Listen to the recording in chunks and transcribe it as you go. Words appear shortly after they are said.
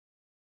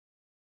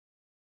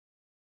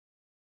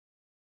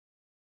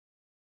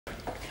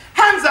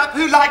hands up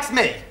who likes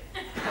me.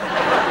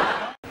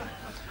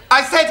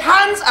 I said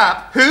hands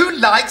up who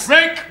likes...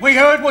 Rick, we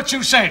heard what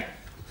you said.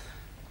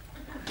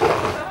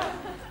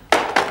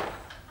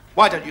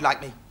 Why don't you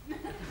like me?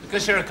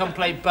 Because you're a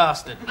complete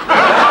bastard.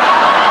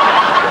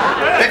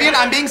 Vivian,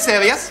 I'm being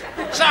serious.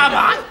 So am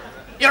I.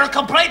 You're a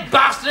complete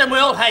bastard and we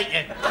all hate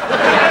you.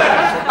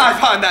 I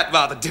find that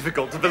rather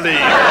difficult to believe.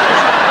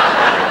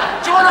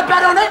 Do you want to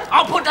bet on it?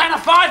 I'll put down a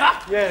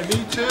 £5. Yeah,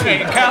 me too. Yeah,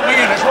 you count me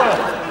in as well.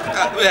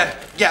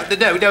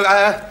 No,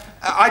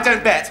 I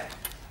don't bet.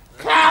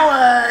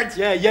 Coward!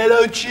 Yeah,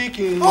 yellow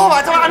chicken. Oh,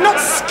 I'm not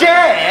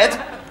scared.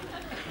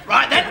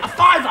 Right then, a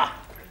 £5.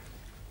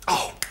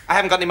 Oh, I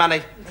haven't got any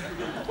money.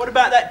 What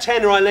about that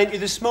tenner I lent you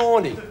this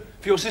morning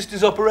for your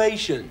sister's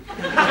operation?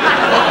 You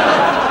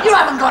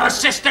haven't got a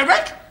sister,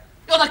 Rick.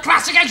 You're the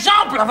classic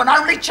example of an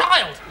only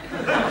child.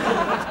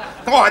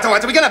 All right, are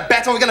we going to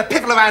bet or are we going to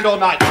piffle around all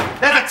night?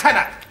 There's a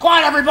tenner.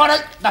 Quiet, everybody.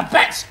 The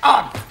bet's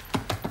on.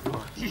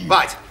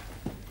 Right.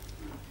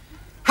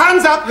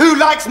 Hands up who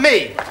likes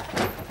me.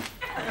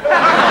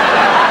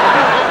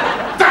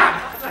 Damn!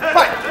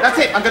 Right, that's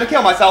it. I'm going to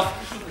kill myself.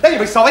 Then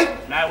you'll be sorry.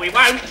 No, we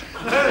won't.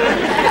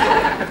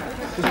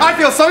 I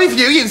feel sorry for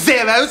you, you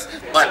zeros.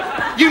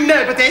 You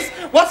nobodies.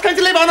 What's going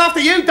to live on after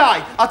you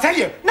die? I'll tell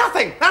you.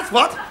 Nothing. That's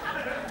what.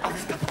 Oh,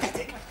 this is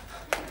pathetic.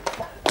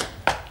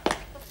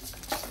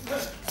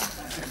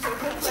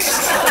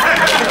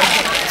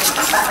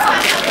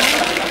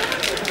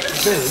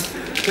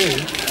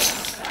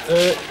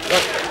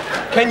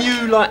 Can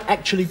you,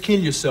 actually kill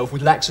yourself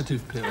with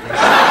laxative pills?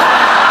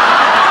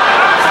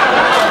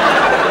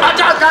 I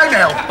don't know,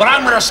 Neil, but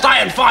I'm going to stay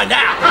and find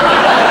out.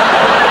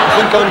 I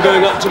think I'm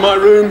going up to my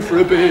room for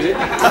a bit.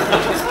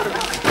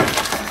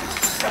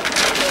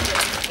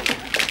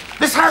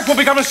 This house will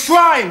become a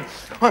shrine.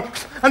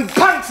 And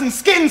punks and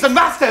skins and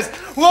rastas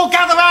will all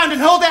gather round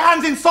and hold their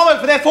hands in sorrow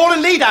for their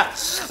fallen leader.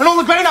 And all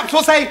the grown-ups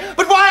will say,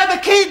 but why are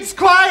the kids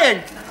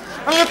crying?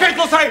 And the kids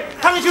will say,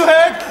 haven't you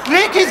heard?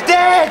 Rick is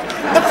dead.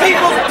 The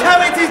people's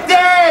poet is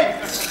dead.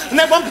 And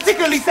then one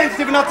particularly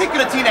sensitive and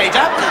articulate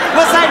teenager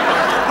will say,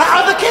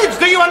 other kids,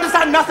 do you understand